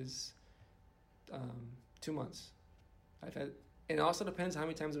is 2 months. And it also depends how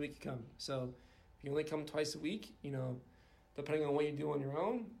many times a week you come. So if you only come twice a week, depending on what you do on your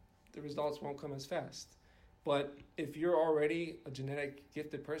own, the results won't come as fast. But if you're already a genetic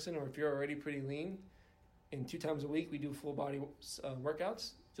gifted person, or if you're already pretty lean, and 2 times a week we do full body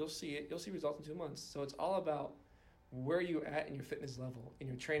workouts, you'll see results in 2 months. So it's all about where you're at in your fitness level, in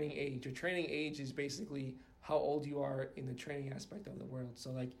your training age. Your training age is basically how old you are in the training aspect of the world.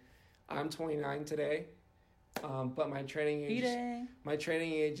 So like, I'm 29 today, but my training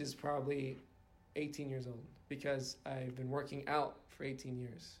age is probably 18 years old because I've been working out for 18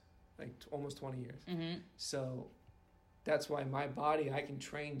 years, like almost 20 years. So that's why my body, I can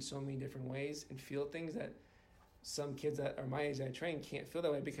train so many different ways and feel things that some kids that are my age that I train can't feel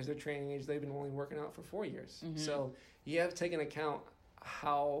that way because their training age, they've been only working out for 4 years. So you have to take into account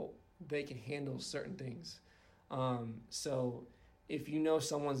how they can handle certain things. So if you know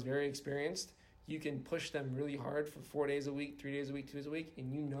someone's very experienced, you can push them really hard for 4 days a week, 3 days a week, 2 days a week,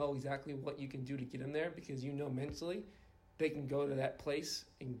 and you know exactly what you can do to get them there because you know mentally they can go to that place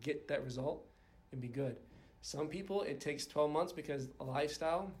and get that result and be good. Some people, it takes 12 months because a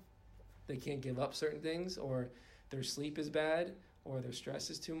lifestyle, they can't give up certain things, or their sleep is bad, or their stress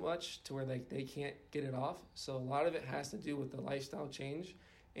is too much to where they can't get it off. So a lot of it has to do with the lifestyle change,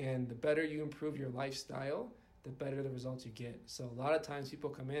 and the better you improve your lifestyle, the better the results you get. So a lot of times people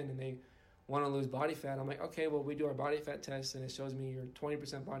come in and they want to lose body fat. I'm like, okay, well, we do our body fat test and it shows me you're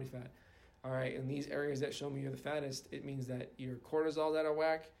 20% body fat. All right, in these areas that show me you're the fattest, it means that your cortisol's out of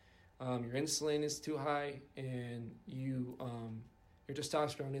whack, your insulin is too high, and your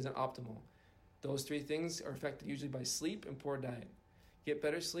testosterone isn't optimal. Those 3 things are affected usually by sleep and poor diet. Get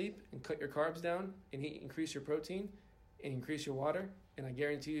better sleep and cut your carbs down and increase your protein and increase your water, and I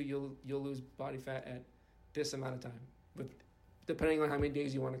guarantee you'll lose body fat at this amount of time, depending on how many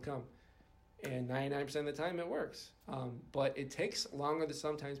days you want to come. And 99% of the time it works. But it takes longer than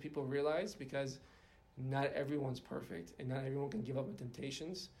sometimes people realize because not everyone's perfect and not everyone can give up with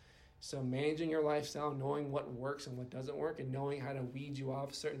temptations. So managing your lifestyle, knowing what works and what doesn't work, and knowing how to weed you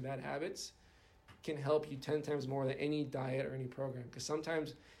off certain bad habits can help you 10 times more than any diet or any program. Because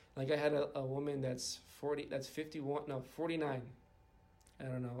sometimes, like I had a woman that's 49. I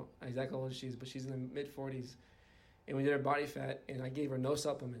don't know exactly how old she is, but she's in the mid-40s. And we did her body fat, and I gave her no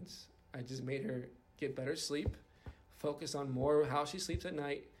supplements. I just made her get better sleep, focus on more how she sleeps at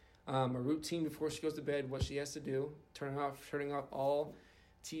night, a routine before she goes to bed, what she has to do, turning off all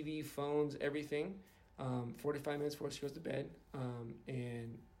TV, phones, everything, 45 minutes before she goes to bed,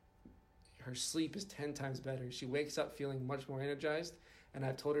 and her sleep is 10 times better. She wakes up feeling much more energized, and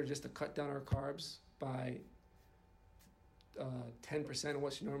I've told her just to cut down her carbs by 10% of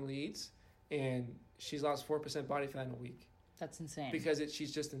what she normally eats, and she's lost 4% body fat in a week. That's insane. Because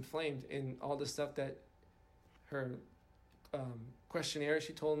she's just inflamed, and all the stuff that her questionnaire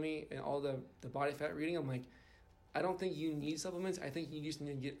she told me and all the body fat reading, I'm like, I don't think you need supplements. I think you just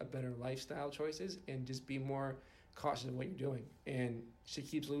need to get a better lifestyle choices and just be more cautious of what you're doing. And she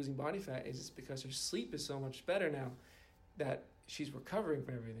keeps losing body fat is just because her sleep is so much better now that she's recovering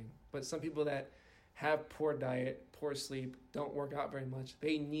from everything. But some people that have poor diet, poor sleep, don't work out very much,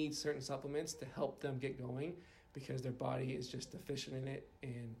 they need certain supplements to help them get going because their body is just deficient in it.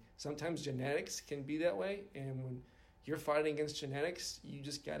 And sometimes genetics can be that way. And when you're fighting against genetics, you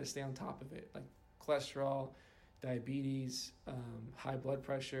just got to stay on top of it. Like cholesterol, diabetes, high blood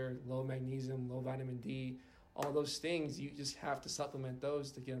pressure, low magnesium, low vitamin D, all those things, you just have to supplement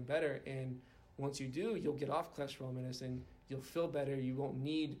those to get them better. And once you do, you'll get off cholesterol medicine, you'll feel better, you won't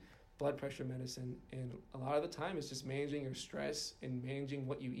need blood pressure medicine. And a lot of the time it's just managing your stress and managing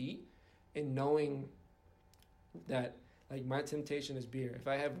what you eat and knowing that, Like, my temptation is beer. If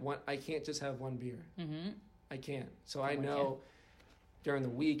I have one, I can't just have one beer. Mm-hmm. I can't. So I know during the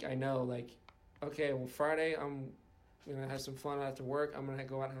week, I know, like, okay, well, Friday, I'm going to have some fun after work. I'm going to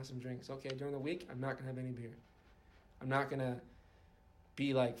go out and have some drinks. Okay, during the week, I'm not going to have any beer. I'm not going to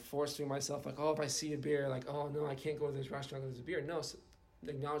be, like, forcing myself, like, oh, if I see a beer, like, oh, no, I can't go to this restaurant because there's a beer. No, so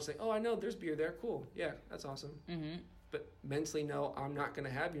acknowledge, like, oh, I know there's beer there. Cool. Yeah, that's awesome. Mm-hmm. But mentally, no, I'm not going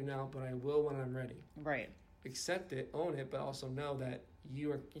to have beer now, but I will when I'm ready. Right. Accept it, own it, but also know that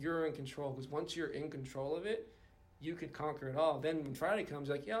you're in control. Because once you're in control of it, you could conquer it all. Then when Friday comes,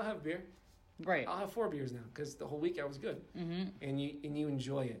 you're like, yeah, I'll have a beer. Right. I'll have 4 beers now because the whole week I was good. Mm-hmm. And you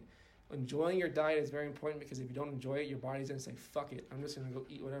enjoy it. Enjoying your diet is very important because if you don't enjoy it, your body's going to say, fuck it. I'm just going to go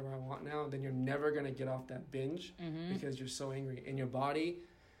eat whatever I want now. And then you're never going to get off that binge because you're so angry. And your body,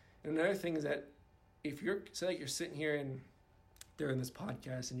 and another thing is that if you're, say like you're sitting here and during this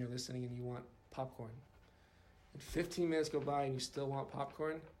podcast and you're listening and you want popcorn, and 15 minutes go by and you still want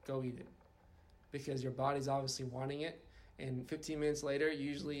popcorn, go eat it. Because your body's obviously wanting it. And 15 minutes later,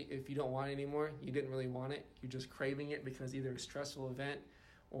 usually if you don't want it anymore, you didn't really want it. You're just craving it because either a stressful event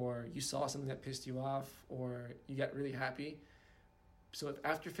or you saw something that pissed you off or you got really happy. So if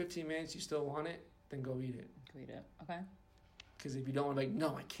after 15 minutes you still want it, then go eat it. Go eat it. Okay. Because if you don't want to be like,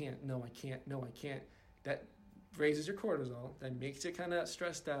 no, I can't, no, I can't, no, I can't, that raises your cortisol, that makes you kind of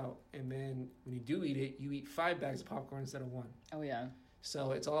stressed out. And then when you do eat it, you eat 5 bags of popcorn instead of 1. Oh, yeah.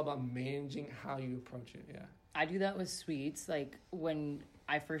 So it's all about managing how you approach it, yeah. I do that with sweets. Like, when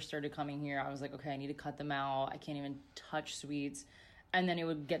I first started coming here, I was like, okay, I need to cut them out. I can't even touch sweets. And then it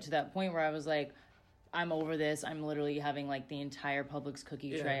would get to that point where I was like, I'm over this. I'm literally having, like, the entire Publix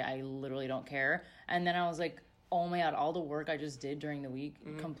cookie tray. I literally don't care. And then I was like, oh, my God, all the work I just did during the week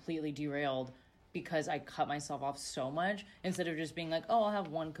completely derailed because I cut myself off so much instead of just being like, oh, I'll have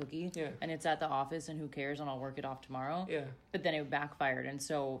 1 cookie and it's at the office and who cares and I'll work it off tomorrow. Yeah. But then it backfired. And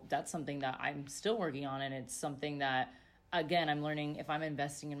so that's something that I'm still working on. And it's something that, again, I'm learning if I'm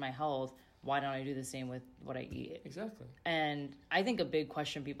investing in my health, why don't I do the same with what I eat? Exactly. And I think a big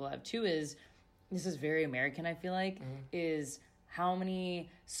question people have too is, this is very American, I feel like, is how many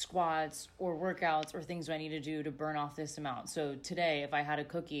squats or workouts or things do I need to do to burn off this amount? So today, if I had a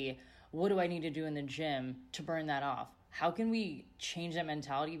cookie, what do I need to do in the gym to burn that off? How can we change that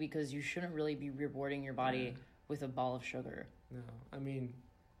mentality? Because you shouldn't really be rewarding your body with a ball of sugar. No, I mean,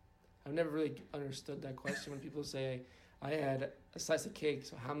 I've never really understood that question when people say, I had a slice of cake,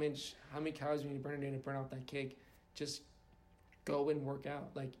 so how many calories do you need to burn a day to burn off that cake? Just go and work out.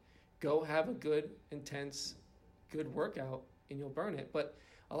 Like, go have a good, intense, good workout, and you'll burn it. But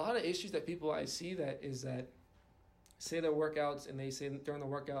a lot of issues that people I see that is that say their workouts and they say during the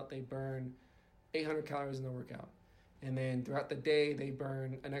workout they burn 800 calories in the workout. And then throughout the day they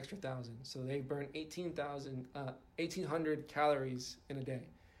burn an extra 1,000. So they burn 1,800 calories in a day.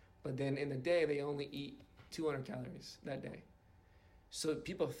 But then in the day they only eat 200 calories that day. So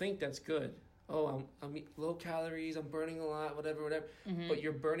people think that's good. Oh, I'm low calories, I'm burning a lot, whatever. But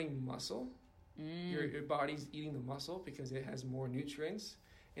you're burning muscle. Your body's eating the muscle because it has more nutrients.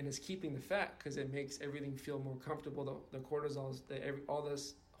 And it's keeping the fat because it makes everything feel more comfortable. The cortisols, all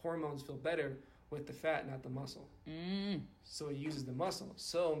those hormones feel better with the fat, not the muscle. So it uses the muscle.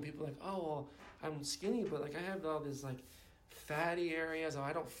 So when people are like, oh, well, I'm skinny, but like I have all this like fatty areas. Oh,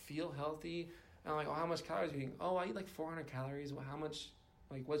 I don't feel healthy. And I'm like, oh, how much calories are you eating? Oh, I eat like 400 calories. Well, how much?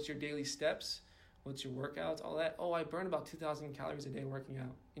 Like, what's your daily steps? What's your workouts? All that. Oh, I burn about 2,000 calories a day working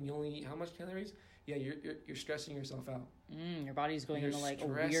out. And you only eat how much calories? Yeah, you're stressing yourself out. Your body's going into like a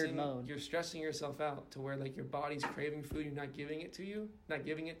weird mode. You're stressing yourself out to where like your body's craving food. You're not giving it to you. Not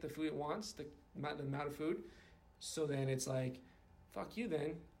giving it the food it wants, the amount of food. So then it's like, fuck you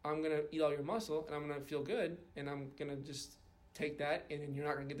then. I'm going to eat all your muscle and I'm going to feel good. And I'm going to just take that and then you're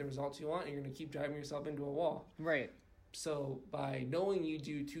not going to get the results you want. And you're going to keep driving yourself into a wall. Right. So by knowing you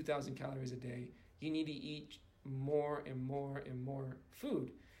do 2,000 calories a day, you need to eat more and more and more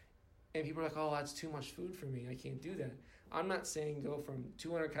food. And people are like, oh, that's too much food for me. I can't do that. I'm not saying go from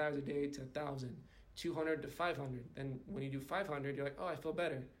 200 calories a day to 1,000, 200 to 500. Then when you do 500, you're like, oh, I feel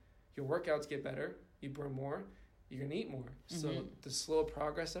better. Your workouts get better. You burn more. You're going to eat more. So the slow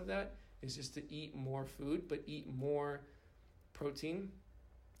progress of that is just to eat more food, but eat more protein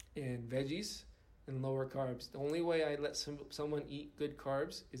and veggies and lower carbs. The only way I let someone eat good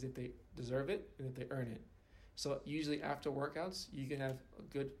carbs is if they deserve it and if they earn it. So usually after workouts, you can have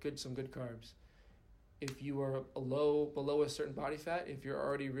some good carbs. If you are below a certain body fat, if you're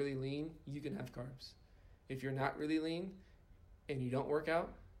already really lean, you can have carbs. If you're not really lean and you don't work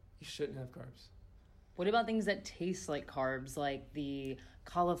out, you shouldn't have carbs. What about things that taste like carbs, like the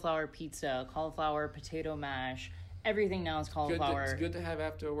cauliflower pizza, cauliflower potato mash, Everything now is cauliflower. It's good to have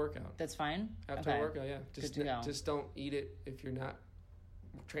after a workout. That's fine? After a workout, yeah. Good to go. Just don't eat it if you're not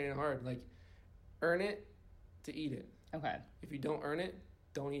training hard. Like, earn it to eat it. Okay. If you don't earn it,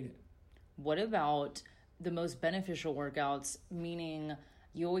 don't eat it. What about the most beneficial workouts, meaning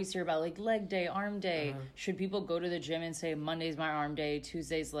you always hear about like leg day, arm day. Should people go to the gym and say Monday's my arm day,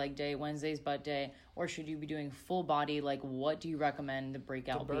 Tuesday's leg day, Wednesday's butt day, or should you be doing full body? Like, what do you recommend the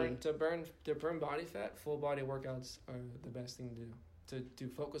breakout be? To burn body fat, full body workouts are the best thing to do. To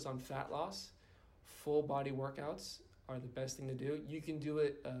focus on fat loss, full body workouts are the best thing to do. You can do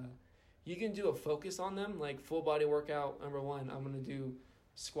it. You can do a focus on them, like full body workout. Number one, I'm gonna do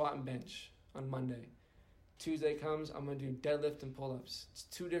squat and bench on Monday. Tuesday comes, I'm going to do deadlift and pull-ups. It's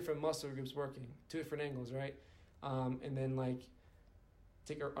two different muscle groups working, two different angles, right? And then, like,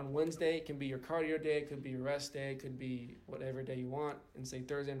 on Wednesday, it can be your cardio day, it could be your rest day, it could be whatever day you want. And say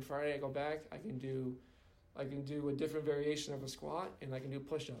Thursday and Friday, I go back, I can do a different variation of a squat, and I can do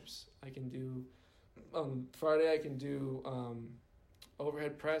push-ups. I can do, Friday, I can do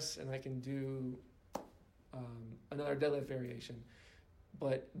overhead press, and I can do another deadlift variation.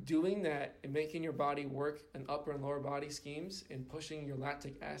 But doing that and making your body work in upper and lower body schemes and pushing your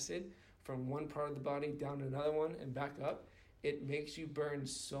lactic acid from one part of the body down to another one and back up, it makes you burn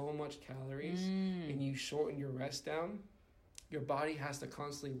so much calories and you shorten your rest down. Your body has to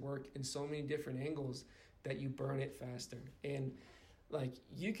constantly work in so many different angles that you burn it faster. And like,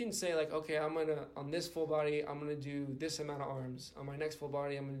 you can say like, okay, on this full body, I'm going to do this amount of arms. On my next full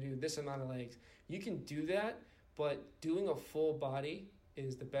body, I'm going to do this amount of legs. You can do that, but doing a full body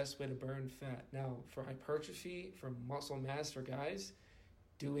is the best way to burn fat. Now, for hypertrophy, for muscle mass for guys,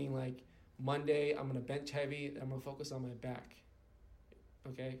 doing like Monday, I'm going to bench heavy, I'm going to focus on my back.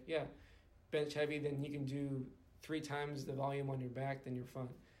 Okay, yeah. Bench heavy, then you can do 3 times the volume on your back, then you're fine.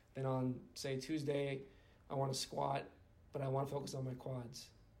 Then on, say, Tuesday, I want to squat, but I want to focus on my quads.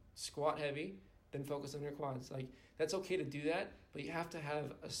 Squat heavy, then focus on your quads. Like, that's okay to do that, but you have to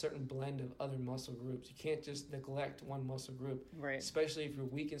have a certain blend of other muscle groups. You can't just neglect one muscle group, right? Especially if you're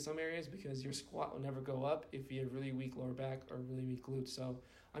weak in some areas, because your squat will never go up if you have really weak lower back or really weak glutes. So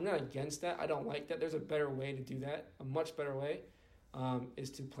I'm not against that. I don't like that. There's a better way to do that. A much better way is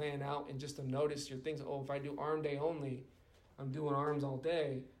to plan out and just to notice your things. Oh, if I do arm day only, I'm doing arms all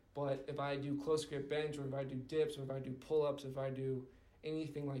day. But if I do close grip bench, or if I do dips, or if I do pull-ups, if I do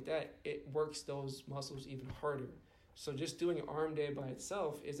anything like that, it works those muscles even harder. So just doing arm day by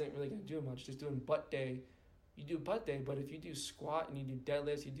itself isn't really going to do much. Just doing butt day, you do butt day, but if you do squat and you do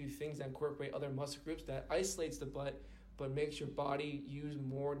deadlifts, you do things that incorporate other muscle groups, that isolates the butt but makes your body use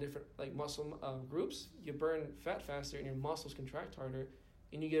more different like muscle groups, you burn fat faster and your muscles contract harder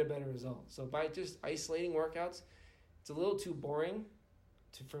and you get a better result. So by just isolating workouts, it's a little too boring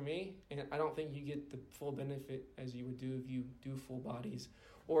for me, and I don't think you get the full benefit as you would do if you do full bodies,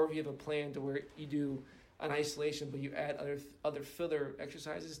 or if you have a plan to where you do an isolation, but you add other filler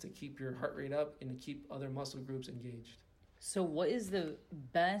exercises to keep your heart rate up and to keep other muscle groups engaged. So what is the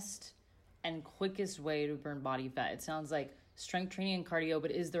best and quickest way to burn body fat? It sounds like strength training and cardio,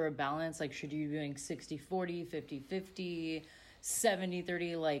 but is there a balance? Like, should you be doing 60-40, 50-50,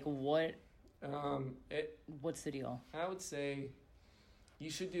 70-30? Like, what? What's the deal? I would say you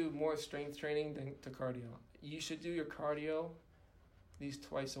should do more strength training than to cardio. You should do your cardio at least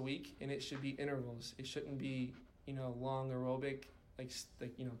twice a week, and it should be intervals. It shouldn't be, long aerobic, like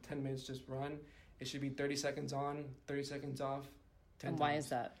 10 minutes just run. It should be 30 seconds on, 30 seconds off, 10 And times. why is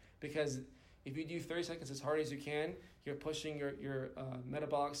that? Because if you do 30 seconds as hard as you can, you're pushing your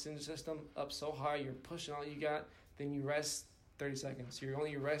metabolic system up so high, you're pushing all you got, then you rest 30 seconds. So you're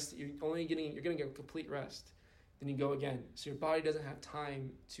going to get a complete rest. Then you go again. So your body doesn't have time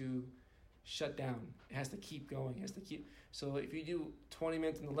to shut down. It has to keep going. So if you do 20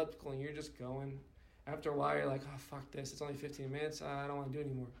 minutes in the elliptical and you're just going, after a while you're like, oh, fuck this. It's only 15 minutes. I don't want to do it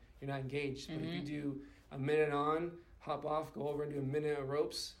anymore. You're not engaged. But if you do a minute on, hop off, go over and do a minute of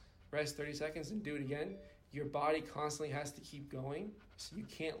ropes, rest 30 seconds and do it again, your body constantly has to keep going. So you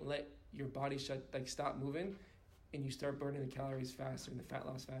can't let your body stop moving, and you start burning the calories faster and the fat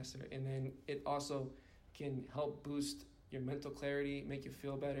loss faster. And then it also can help boost your mental clarity, make you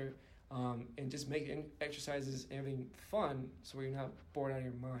feel better, and just make exercises and everything fun, so you're not bored out of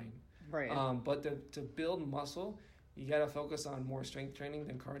your mind. Right. But to build muscle, you got to focus on more strength training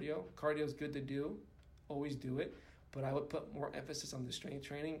than cardio. Cardio is good to do, always do it, but I would put more emphasis on the strength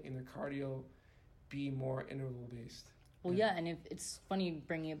training, and the cardio be more interval based. Well, yeah, and if it's funny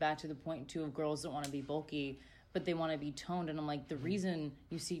bringing it back to the point too of girls that want to be bulky, but they want to be toned. And I'm like, the reason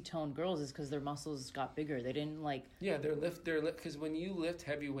you see toned girls is because their muscles got bigger. They didn't like... Yeah, they're because when you lift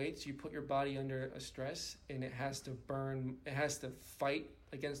heavy weights, you put your body under a stress, and it has to fight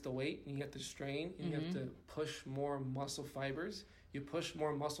against the weight, and you have to strain, and you have to push more muscle fibers. You push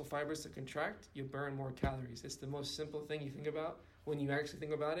more muscle fibers to contract, you burn more calories. It's the most simple thing you think about when you actually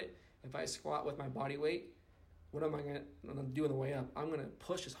think about it. If I squat with my body weight, what am I going to do on the way up? I'm going to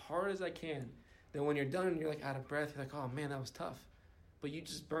push as hard as I can. Then when you're done and you're like out of breath, you're like, oh man, that was tough. But you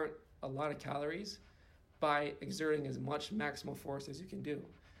just burnt a lot of calories by exerting as much maximal force as you can do.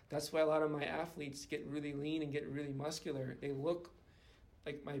 That's why a lot of my athletes get really lean and get really muscular. They look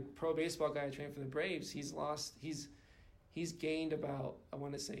like my pro baseball guy I trained for the Braves. He's gained about, I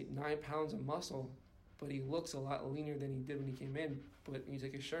want to say, 9 pounds of muscle, but he looks a lot leaner than he did when he came in. But when you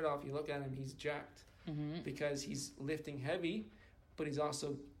take his shirt off, you look at him, he's jacked because he's lifting heavy, but he's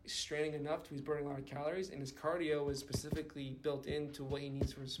also straining enough to he's burning a lot of calories, and his cardio is specifically built into what he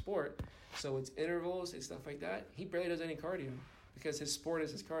needs for his sport. So it's intervals, it's stuff like that. He barely does any cardio because his sport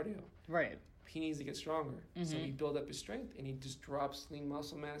is his cardio. Right. He needs to get stronger. So he builds up his strength, and he just drops lean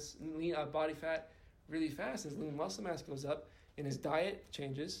muscle mass, body fat really fast. His lean muscle mass goes up, and his diet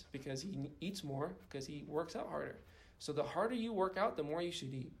changes because he eats more because he works out harder. So the harder you work out, the more you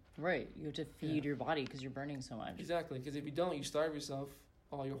should eat. Right. You have to feed your body because you're burning so much. Exactly. Because if you don't, you starve yourself.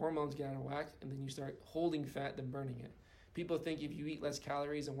 All your hormones get out of whack, and then you start holding fat than burning it. People think if you eat less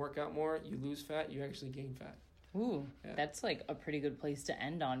calories and work out more, you lose fat. You actually gain fat. Ooh, that's like a pretty good place to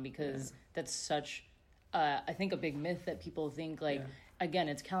end on because that's such, I think, a big myth that people think like, again,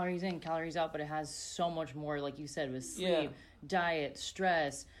 it's calories in, calories out, but it has so much more, like you said, with sleep, diet,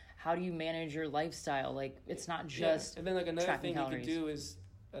 stress. How do you manage your lifestyle? Like, it's not just And then like another thing calories. You could do is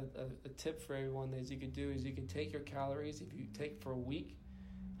a tip for everyone is you can take your calories. If you take for a week,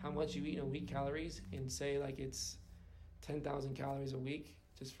 how much you eat in a week calories, and say like it's 10,000 calories a week,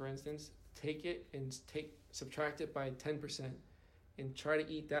 just for instance, take it and subtract it by 10% and try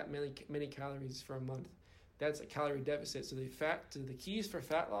to eat that many calories for a month. That's a calorie deficit. So the keys for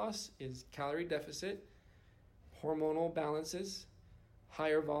fat loss is calorie deficit, hormonal balances,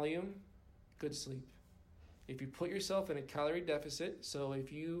 higher volume, good sleep. If you put yourself in a calorie deficit, so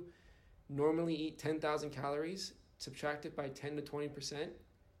if you normally eat 10,000 calories, subtract it by 10 to 20%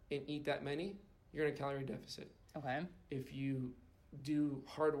 and eat that many, you're in a calorie deficit. Okay. If you do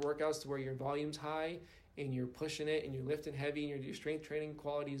hard workouts to where your volume's high and you're pushing it and you're lifting heavy and your strength training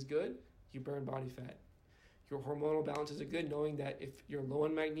quality is good, you burn body fat. Your hormonal balances are good, knowing that if you're low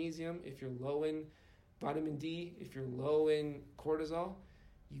in magnesium, if you're low in vitamin D, if you're low in cortisol,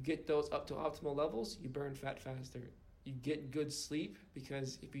 you get those up to optimal levels, you burn fat faster. You get good sleep,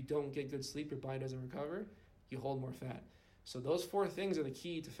 because if you don't get good sleep, your body doesn't recover, you hold more fat. So those 4 things are the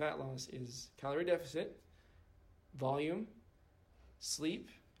key to fat loss: is calorie deficit, volume, sleep,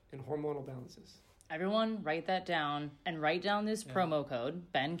 and hormonal balances. Everyone write that down and write down this promo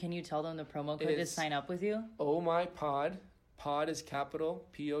code. Ben, can you tell them the promo code to sign up with you? Oh My Pod. Pod is capital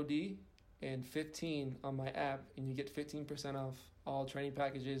P-O-D, and 15 on my app, and you get 15% off all training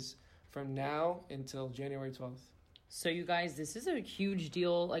packages from now until January 12th. So you guys, this is a huge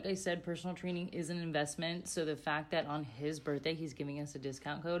deal. Like I said, personal training is an investment. So the fact that on his birthday, he's giving us a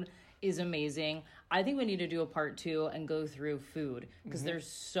discount code is amazing. I think we need to do a part 2 and go through food, because there's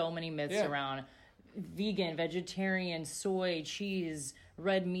so many myths around vegan, vegetarian, soy, cheese,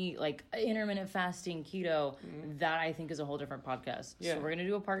 red meat, like intermittent fasting, keto. That I think is a whole different podcast. So we're going to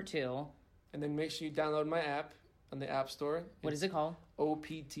do a part 2. And then make sure you download my app on the App Store. What is it called?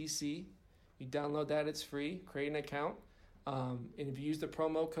 OPTC. You download that, it's free. Create an account. And if you use the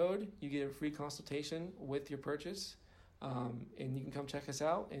promo code, you get a free consultation with your purchase. And you can come check us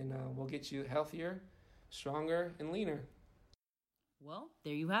out, and we'll get you healthier, stronger, and leaner. Well,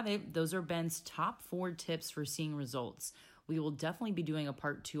 there you have it. Those are Ben's top 4 tips for seeing results. We will definitely be doing a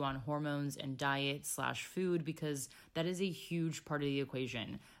part 2 on hormones and diet/food, because that is a huge part of the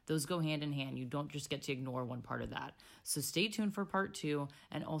equation. Those go hand in hand. You don't just get to ignore one part of that. So stay tuned for part 2,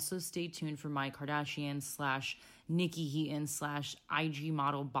 and also stay tuned for my Kardashian/Nikki Heaton/IG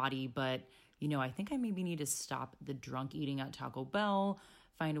model body. But, I think I maybe need to stop the drunk eating at Taco Bell,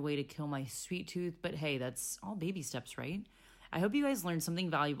 find a way to kill my sweet tooth. But hey, that's all baby steps, right? I hope you guys learned something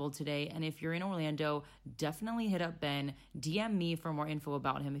valuable today. And if you're in Orlando, definitely hit up Ben. DM me for more info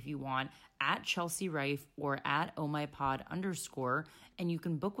about him if you want, at Chelsea Rife or at ohmypod_. And you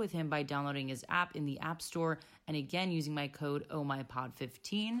can book with him by downloading his app in the App Store. And again, using my code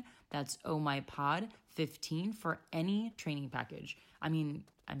ohmypod15. That's ohmypod15 for any training package. I mean,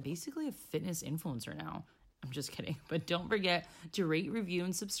 I'm basically a fitness influencer now. I'm just kidding. But don't forget to rate, review,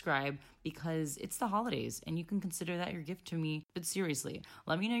 and subscribe because it's the holidays and you can consider that your gift to me. But seriously,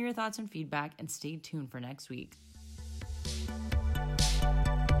 let me know your thoughts and feedback and stay tuned for next week.